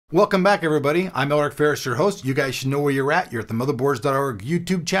Welcome back, everybody. I'm Eric Ferris, your host. You guys should know where you're at. You're at the Motherboards.org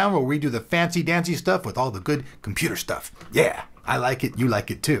YouTube channel where we do the fancy dancy stuff with all the good computer stuff. Yeah, I like it. You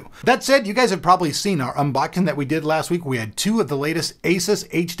like it too. That said, you guys have probably seen our unboxing that we did last week. We had two of the latest ASUS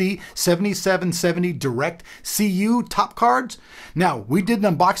HD 7770 Direct CU top cards. Now, we did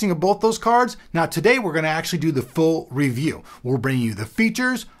an unboxing of both those cards. Now, today we're going to actually do the full review. We'll bring you the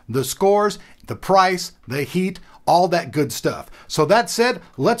features, the scores, the price, the heat, all that good stuff. So that said,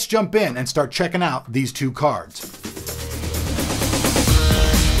 let's jump in and start checking out these two cards.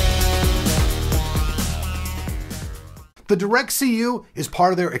 The Direct CU is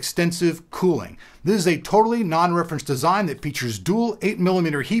part of their extensive cooling. This is a totally non-reference design that features dual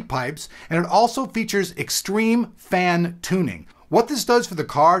 8mm heat pipes, and it also features extreme fan tuning. What this does for the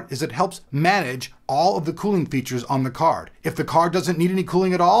card is it helps manage all of the cooling features on the card. If the card doesn't need any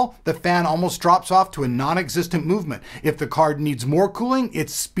cooling at all, the fan almost drops off to a non-existent movement. If the card needs more cooling, it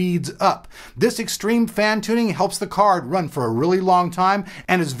speeds up. This extreme fan tuning helps the card run for a really long time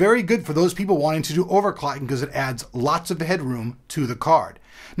and is very good for those people wanting to do overclocking because it adds lots of headroom to the card.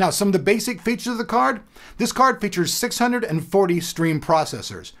 Now, some of the basic features of the card. This card features 640 stream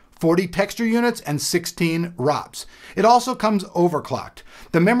processors, 40 texture units, and 16 ROPs. It also comes overclocked.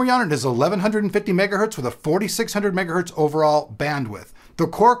 The memory on it is 1150 megahertz with a 4600 megahertz overall bandwidth. The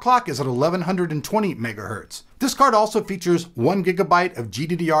core clock is at 1120 megahertz. This card also features 1 gigabyte of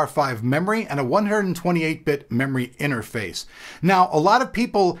GDDR5 memory and a 128-bit memory interface. Now, a lot of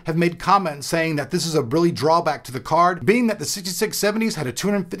people have made comments saying that this is a really drawback to the card, being that the 6670s had a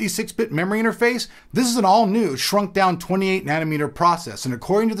 256-bit memory interface. This is an all-new, shrunk-down 28nm process, and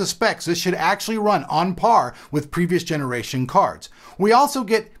according to the specs, this should actually run on par with previous generation cards. We also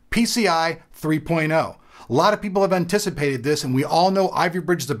get PCI 3.0. A lot of people have anticipated this, and we all know Ivy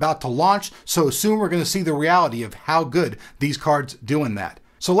Bridge is about to launch, so soon we're going to see the reality of how good these cards do in that.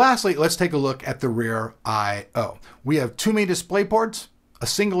 So lastly, let's take a look at the rear I/O. We have two main display ports, a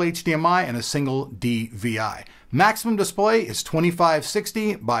single HDMI, and a single DVI. Maximum display is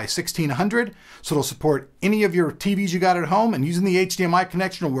 2560 by 1600, so it'll support any of your TVs you got at home, and using the HDMI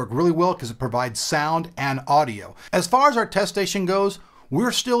connection will work really well because it provides sound and audio. As far as our test station goes,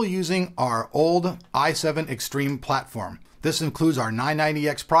 we're still using our old i7 Extreme platform. This includes our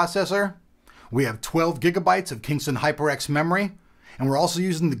 990X processor. We have 12 gigabytes of Kingston HyperX memory, and we're also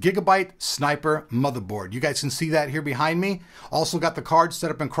using the Gigabyte Sniper motherboard. You guys can see that here behind me. Also got the card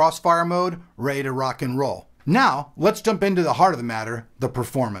set up in Crossfire mode, ready to rock and roll. Now, let's jump into the heart of the matter, the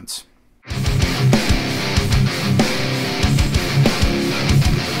performance.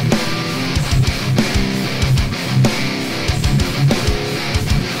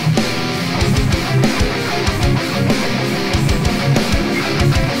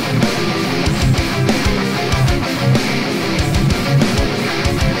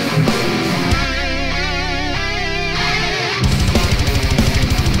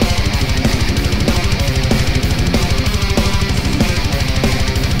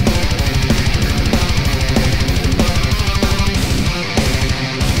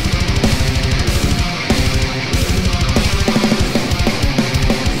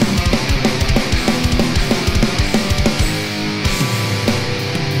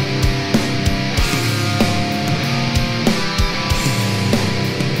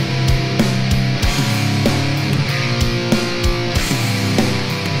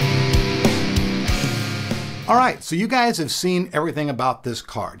 Alright, so you guys have seen everything about this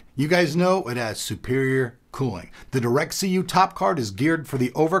card. You guys know it has superior cooling. The Direct CU top card is geared for the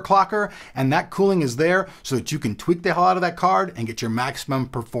overclocker, and that cooling is there so that you can tweak the hell out of that card and get your maximum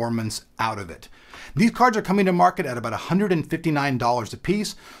performance out of it. These cards are coming to market at about $159 a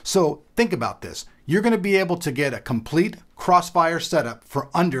piece, so think about this. You're going to be able to get a complete Crossfire setup for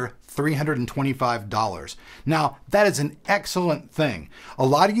under $325. Now, that is an excellent thing. A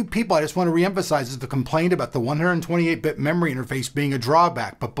lot of you people, I just want to reemphasize, have complained about the 128-bit memory interface being a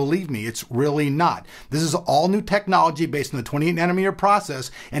drawback, but believe me, it's really not. This is all new technology based on the 28nm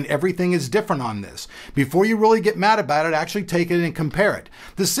process, and everything is different on this. Before you really get mad about it, actually take it and compare it.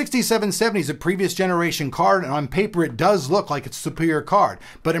 The 6770 is a previous generation card, and on paper it does look like it's a superior card,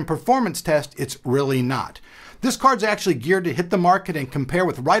 but in performance test, it's really not. This card's actually geared to hit the market and compare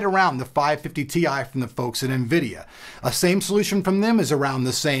with right around the 550 Ti from the folks at NVIDIA. A same solution from them is around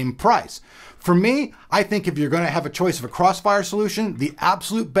the same price. For me, I think if you're going to have a choice of a Crossfire solution, the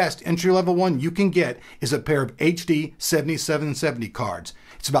absolute best entry-level one you can get is a pair of HD 7770 cards.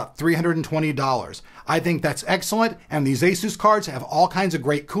 it's about $320. I think that's excellent, and these ASUS cards have all kinds of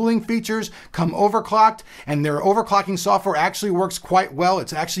great cooling features, come overclocked, and their overclocking software actually works quite well.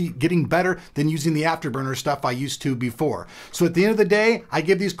 It's actually getting better than using the Afterburner stuff I used to before. So at the end of the day, I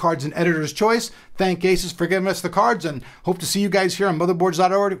give these cards an editor's choice. Thank ASUS for giving us the cards, and hope to see you guys here on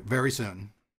Motherboards.org very soon.